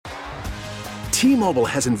T-Mobile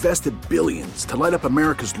has invested billions to light up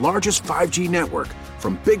America's largest 5G network,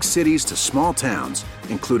 from big cities to small towns,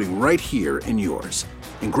 including right here in yours.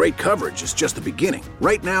 And great coverage is just the beginning.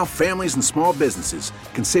 Right now, families and small businesses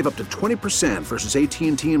can save up to 20% versus AT&T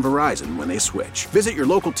and Verizon when they switch. Visit your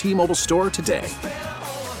local T-Mobile store today.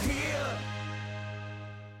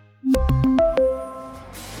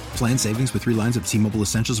 Plan savings with 3 lines of T-Mobile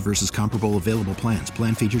Essentials versus comparable available plans.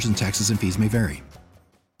 Plan features and taxes and fees may vary.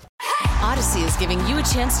 Odyssey is giving you a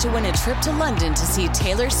chance to win a trip to London to see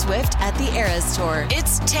Taylor Swift at the Eras Tour.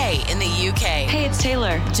 It's Tay in the UK. Hey, it's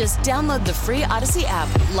Taylor. Just download the free Odyssey app,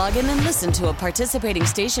 log in and listen to a participating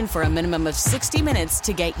station for a minimum of 60 minutes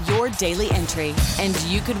to get your daily entry. And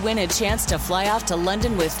you could win a chance to fly off to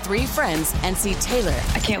London with 3 friends and see Taylor.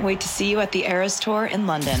 I can't wait to see you at the Eras Tour in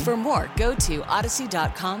London. For more, go to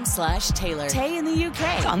odyssey.com/Taylor. Tay in the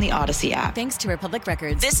UK. It's on the Odyssey app. Thanks to Republic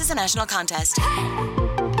Records. This is a national contest.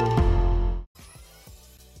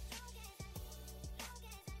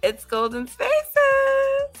 It's Golden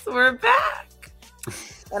Spaces. We're back.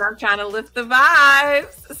 And I'm trying to lift the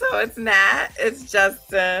vibes. So it's Nat. It's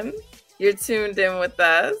Justin. You're tuned in with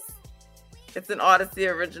us. It's an Odyssey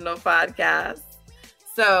original podcast.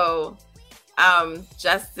 So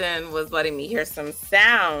Justin was letting me hear some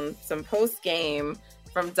sound, some post-game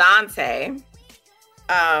from Dante.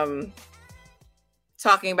 Talking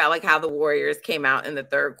about like how the Warriors came out in the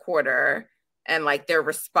third quarter and like their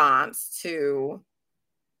response to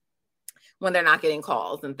when they're not getting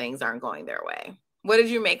calls and things aren't going their way. What did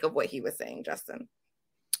you make of what he was saying, Justin?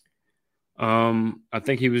 I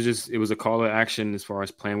think it was a call to action as far as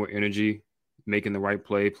playing with energy, making the right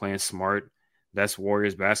play, playing smart. That's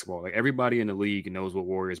Warriors basketball. Like, everybody in the league knows what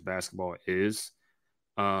Warriors basketball is.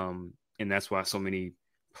 And that's why so many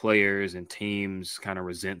players and teams kind of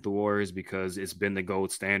resent the Warriors, because it's been the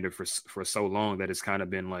gold standard for so long that it's kind of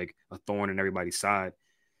been like a thorn in everybody's side.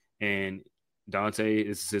 And Dante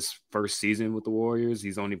is his first season with the Warriors.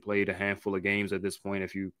 He's only played a handful of games at this point,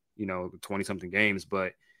 20-something games,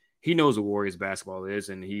 but he knows what Warriors basketball is.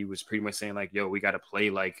 And he was pretty much saying like, yo, we got to play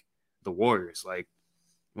like the Warriors. Like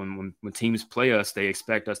when teams play us, they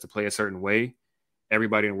expect us to play a certain way.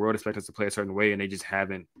 Everybody in the world expects us to play a certain way, and they just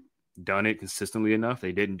haven't done it consistently enough.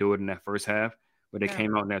 They didn't do it in that first half, but they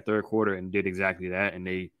came out in that third quarter and did exactly that. And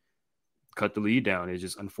they cut the lead down. It's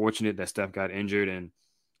just unfortunate that Steph got injured, and,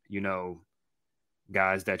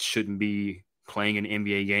 guys that shouldn't be playing in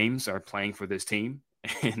NBA games are playing for this team,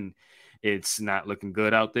 and it's not looking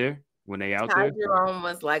good out there when they out there. Jerome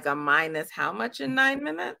was like a minus how much in 9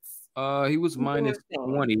 minutes? He was minus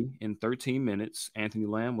 20 in 13 minutes. Anthony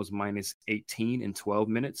Lamb was minus 18 in 12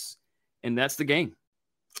 minutes, and that's the game.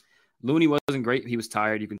 Looney wasn't great. He was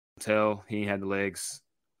tired. You can tell he had the legs.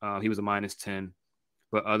 He was a minus 10.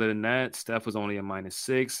 But other than that, Steph was only a minus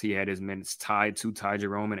 6. He had his minutes tied to Ty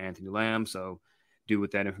Jerome and Anthony Lamb, so do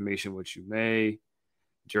with that information what you may.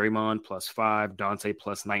 Draymond +5, Dante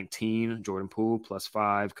 +19, Jordan Poole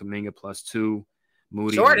 +5, Kuminga +2,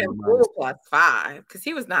 Moody. Jordan Poole +5 because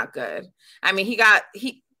he was not good. I mean,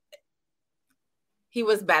 he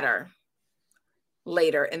was better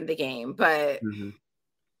later in the game, but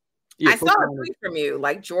I saw a tweet from you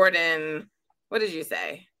like Jordan. What did you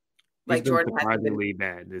say? Like Jordan hasn't been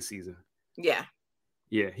bad this season. Yeah,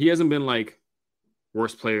 he hasn't been like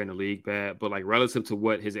worst player in the league bad, but like relative to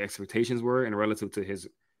what his expectations were and relative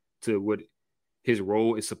to what his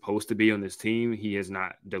role is supposed to be on this team, he has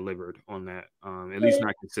not delivered on that, at least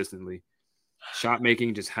not consistently. Shot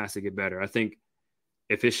making just has to get better. I think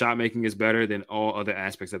if his shot making is better, then all other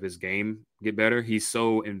aspects of his game get better. He's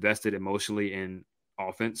so invested emotionally in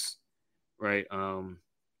offense, right?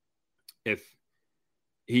 If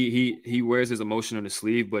he wears his emotion on his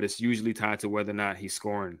sleeve, but it's usually tied to whether or not he's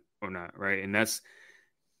scoring or not, right? And that's,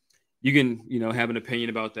 you can, have an opinion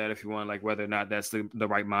about that if you want, like whether or not that's the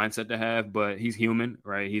right mindset to have, but he's human,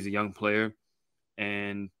 right? He's a young player,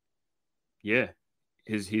 and he's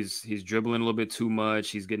dribbling a little bit too much.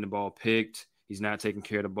 He's getting the ball picked. He's not taking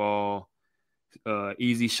care of the ball.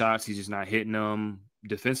 Easy shots, he's just not hitting them.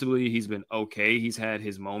 Defensively, he's been okay. He's had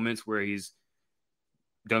his moments where he's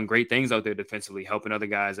done great things out there defensively, helping other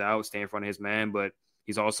guys out, stay in front of his man, but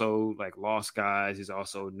he's also like lost guys. He's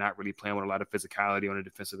also not really playing with a lot of physicality on the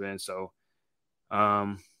defensive end. So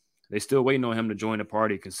they still waiting on him to join the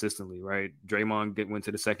party consistently, right? Draymond went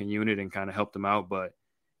to the second unit and kind of helped him out, but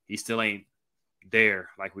he still ain't there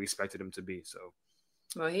like we expected him to be. So,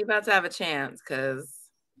 well, he about to have a chance because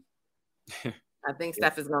I think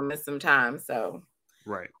Steph is going to miss some time. So,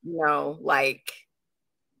 right. Like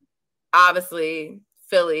obviously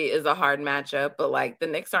Philly is a hard matchup, but like the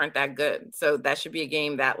Knicks aren't that good. So that should be a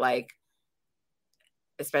game that like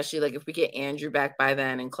especially like if we get Andrew back by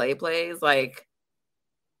then and Clay plays, like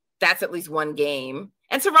that's at least one game.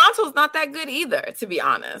 And Toronto's not that good either, to be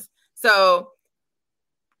honest. So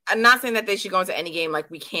I'm not saying that they should go into any game like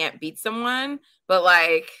we can't beat someone, but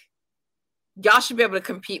like y'all should be able to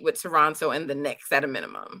compete with Toronto and the Knicks at a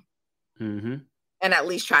minimum. Mm-hmm. And at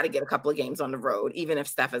least try to get a couple of games on the road, even if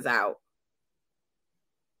Steph is out.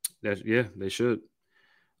 They should.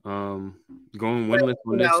 Going winless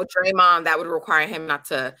on this. Draymond, that would require him not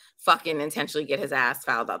to fucking intentionally get his ass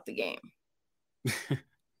fouled out the game.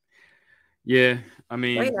 Yeah, I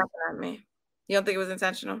mean, why are you laughing at me? You don't think it was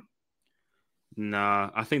intentional? Nah,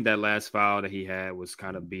 I think that last foul that he had was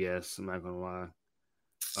kind of BS. I'm not gonna lie.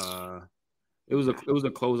 It was a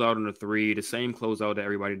closeout on the 3, the same closeout that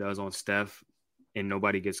everybody does on Steph, and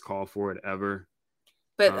nobody gets called for it ever.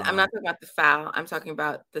 But I'm not talking about the foul. I'm talking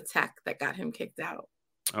about the tech that got him kicked out.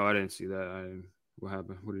 Oh, I didn't see that. What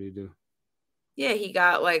happened? What did he do? Yeah, he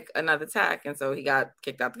got like another tech, and so he got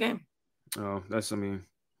kicked out the game. Oh,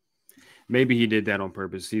 maybe he did that on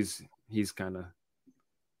purpose. He's kind of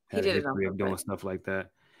had a history of doing stuff like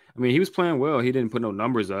that. I mean, he was playing well. He didn't put no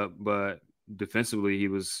numbers up, but defensively, he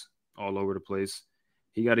was all over the place.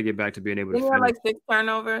 He got to get back to being able to. Did he have like 6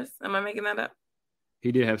 turnovers? Am I making that up?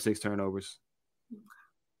 He did have 6 turnovers.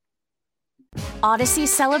 Odyssey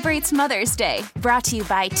celebrates Mother's Day, brought to you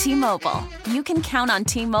by T-Mobile. You can count on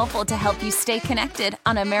T-Mobile to help you stay connected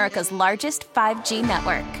on America's largest 5G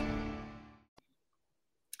network.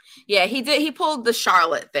 Yeah, he did. He pulled the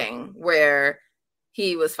Charlotte thing where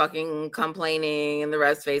he was fucking complaining in the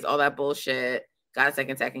ref's face, all that bullshit, got a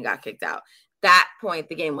second tech and got kicked out. That point,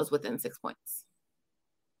 the game was within 6 points.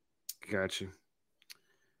 Got you.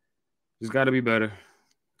 Just got to be better.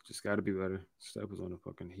 Steph was on a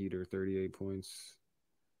fucking heater, 38 points.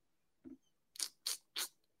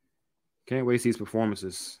 Can't waste these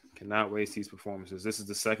performances. Cannot waste these performances. This is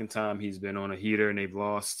the second time he's been on a heater and they've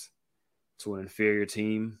lost to an inferior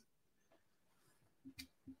team.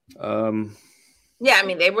 Yeah, I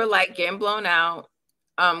mean, they were like getting blown out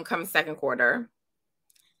come second quarter.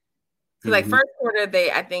 Like first quarter,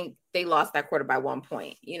 I think they lost that quarter by 1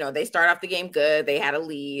 point. You know, they start off the game good. They had a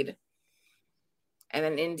lead. And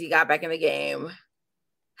then Indy got back in the game.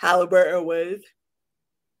 Halliburton was,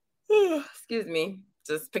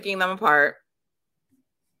 just picking them apart.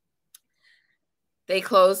 They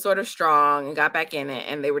closed sort of strong and got back in it,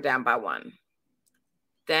 and they were down by 1.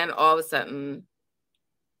 Then all of a sudden,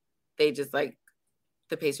 they just like,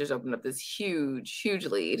 the Pacers opened up this huge, huge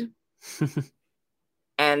lead.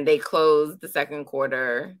 And they closed the second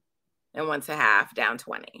quarter and went to half down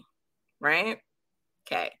 20, right?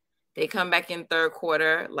 Okay. They come back in third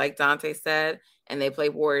quarter, like Dante said, and they play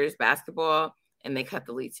Warriors basketball, and they cut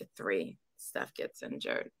the lead to 3. Steph gets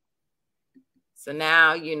injured. So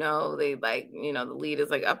now, they the lead is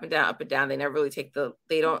like up and down, up and down. They never really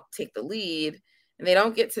they don't take the lead, and they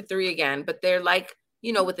don't get to 3 again, but they're like,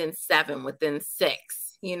 within 7, within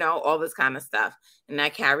 6, all this kind of stuff. And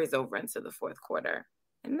that carries over into the fourth quarter.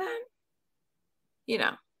 And then,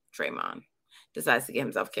 Draymond decides to get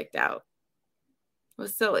himself kicked out. It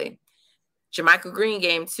was silly. JaMychal Green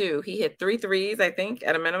game too. He hit 3 threes, I think,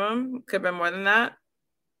 at a minimum. Could have been more than that.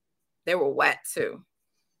 They were wet too.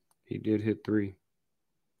 He did hit 3.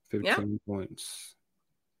 15 points.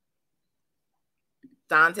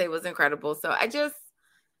 Dante was incredible. So I just,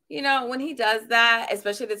 when he does that,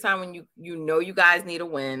 especially at the time when you guys need a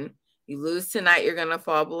win, you lose tonight, you're gonna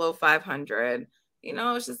fall below 500.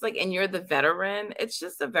 It's just like, and you're the veteran. It's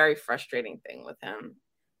just a very frustrating thing with him.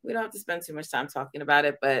 We don't have to spend too much time talking about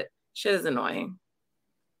it, but shit is annoying.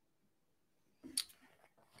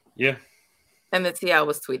 Yeah. And the TL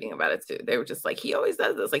was tweeting about it too. They were just like, he always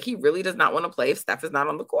does this. Like, he really does not want to play if Steph is not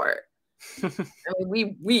on the court. I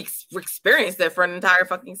mean, we experienced it for an entire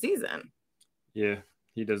fucking season. Yeah,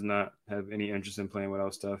 he does not have any interest in playing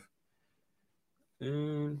without Steph.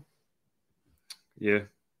 Yeah,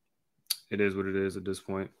 it is what it is at this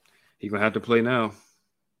point. He's going to have to play now.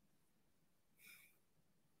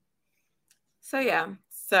 So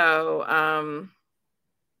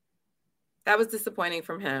that was disappointing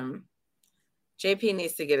from him. JP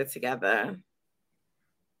needs to get it together.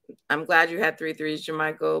 I'm glad you had 3 threes,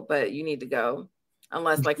 JaMychal, but you need to go.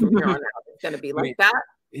 Unless, like, from here on out, it's going to be like that.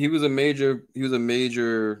 He was a major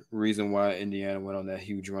reason why Indiana went on that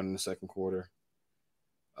huge run in the second quarter.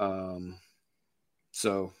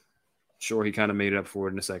 So sure, he kind of made it up for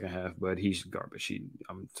it in the second half, but he's garbage.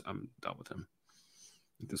 I'm done with him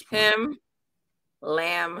at this point. Him,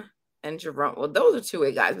 Lamb, and Jerome. Well, those are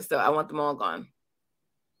two-way guys, but still, I want them all gone.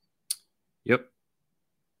 Yep.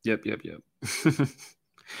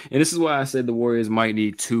 And this is why I said the Warriors might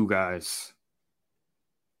need 2 guys.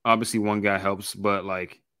 obviously one guy helps, but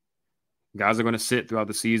like guys are going to sit throughout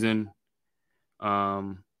the season.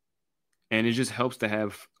 And it just helps to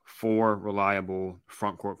have 4 reliable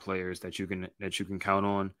front court players that you can count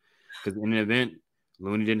on. Because in an event,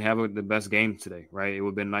 Looney didn't have the best game today, right? It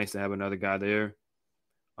would have been nice to have another guy there.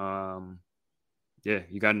 Yeah,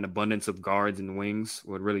 you got an abundance of guards and wings.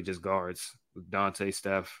 Well, really just guards with Dante,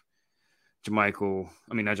 Steph, Jordan,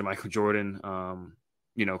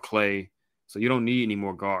 Clay. So you don't need any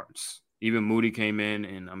more guards. Even Moody came in,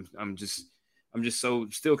 and I'm just so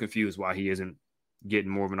still confused why he isn't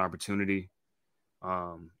getting more of an opportunity.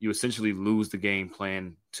 You essentially lose the game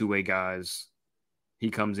playing 2-way guys. He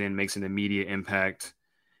comes in, makes an immediate impact,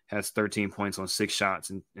 has 13 points on 6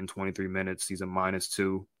 shots in 23 minutes. He's a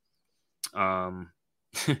 -2. I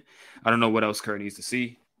don't know what else Kurt needs to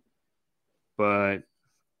see, but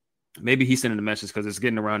maybe he's sending a message because it's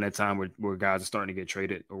getting around that time where guys are starting to get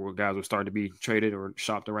traded, or where guys are starting to be traded or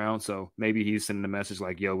shopped around. So maybe he's sending a message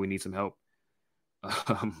like, yo, we need some help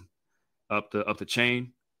up the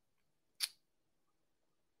chain.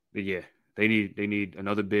 But yeah, they need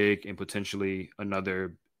another big and potentially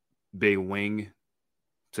another big wing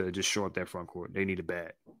to just shore up that front court. They need it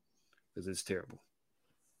bad because it's terrible.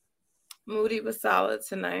 Moody was solid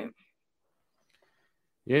tonight.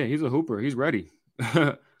 Yeah, he's a hooper. He's ready.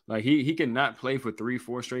 Like he cannot play for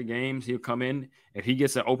 3-4 straight games. He'll come in. If he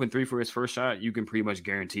gets an open 3 for his first shot, you can pretty much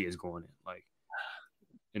guarantee it's going in. Like,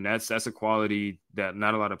 and that's a quality that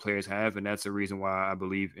not a lot of players have, and that's the reason why I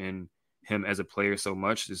believe in him as a player so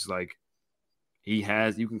much. It's like you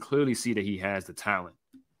can clearly see that he has the talent.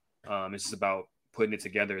 It's just about putting it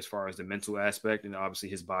together as far as the mental aspect, and obviously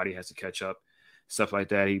his body has to catch up, stuff like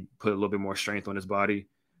that. He put a little bit more strength on his body,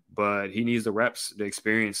 but he needs the reps, the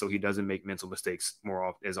experience, so he doesn't make mental mistakes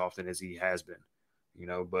as often as he has been,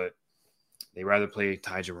 but they rather play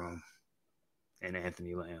Ty Jerome and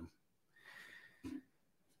Anthony Lamb.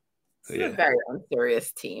 So, yeah. It's a very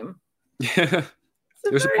unserious team. Yeah.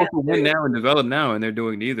 They're supposed to win now and develop now, and they're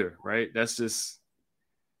doing neither, right? That's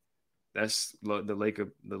the lake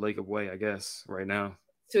of way, I guess, right now.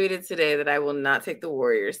 Tweeted today that I will not take the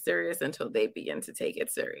Warriors serious until they begin to take it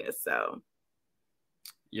serious. So,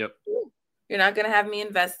 yep, you're not gonna have me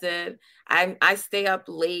invested. I stay up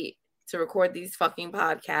late to record these fucking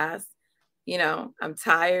podcasts. I'm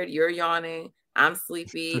tired. You're yawning. I'm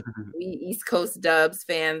sleepy. We East Coast Dubs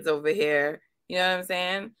fans over here. You know what I'm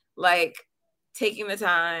saying? Like, taking the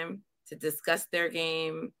time to discuss their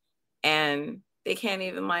game, and they can't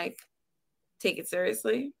even take it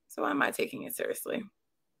seriously. So why am I taking it seriously?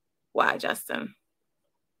 Why, Justin?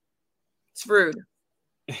 It's rude.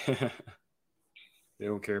 They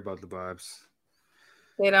don't care about the vibes.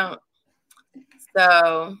 They don't.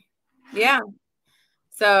 So, yeah.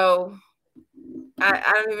 So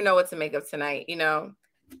I don't even know what to make of tonight.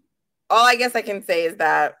 All I guess I can say is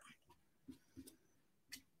that,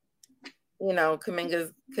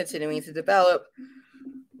 Kuminga's continuing to develop.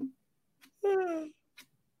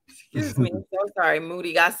 Excuse me. So sorry.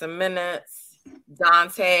 Moody got some minutes.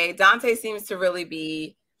 Dante seems to really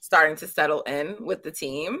be starting to settle in with the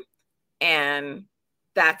team. And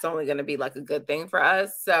that's only going to be like a good thing for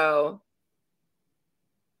us. So,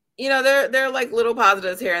 there are like little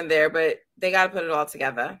positives here and there, but they got to put it all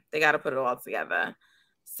together.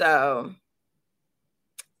 So,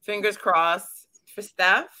 fingers crossed for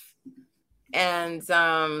Steph. And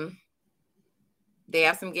they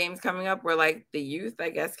have some games coming up where like the youth, I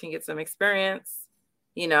guess, can get some experience.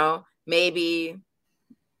 Maybe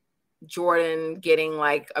Jordan getting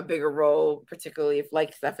like a bigger role, particularly if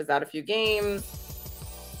like Steph is out a few games.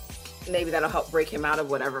 Maybe that'll help break him out of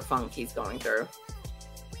whatever funk he's going through.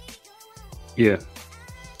 Yeah.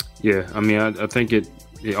 I mean, I think it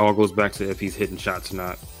all goes back to if he's hitting shots or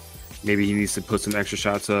not. Maybe he needs to put some extra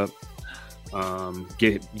shots up.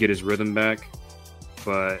 Get his rhythm back,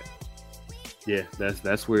 but yeah,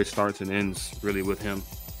 that's where it starts and ends really with him.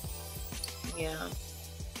 Yeah.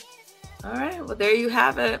 All right. Well, there you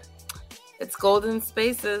have it. It's Golden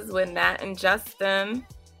Spaces with Nat and Justin.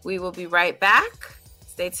 We will be right back.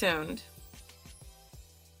 Stay tuned.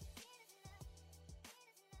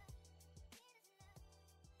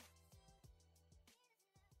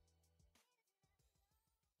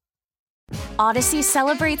 Odyssey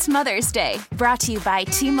celebrates Mother's Day, brought to you by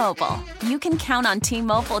T-Mobile. You can count on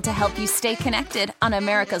T-Mobile to help you stay connected on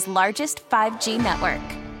America's largest 5G network.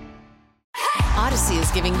 Odyssey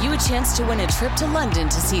is giving you a chance to win a trip to London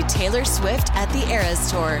to see Taylor Swift at the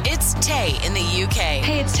Eras Tour. It's Tay in the UK.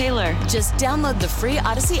 Hey, it's Taylor. Just download the free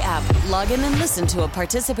Odyssey app, log in and listen to a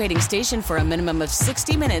participating station for a minimum of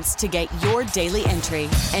 60 minutes to get your daily entry.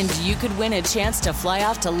 And you could win a chance to fly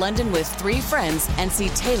off to London with 3 friends and see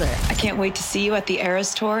Taylor. I can't wait to see you at the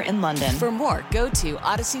Eras Tour in London. For more, go to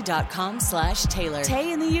odyssey.com/Taylor.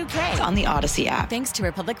 Tay in the UK. It's on the Odyssey app. Thanks to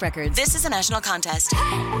Republic Records. This is a national contest.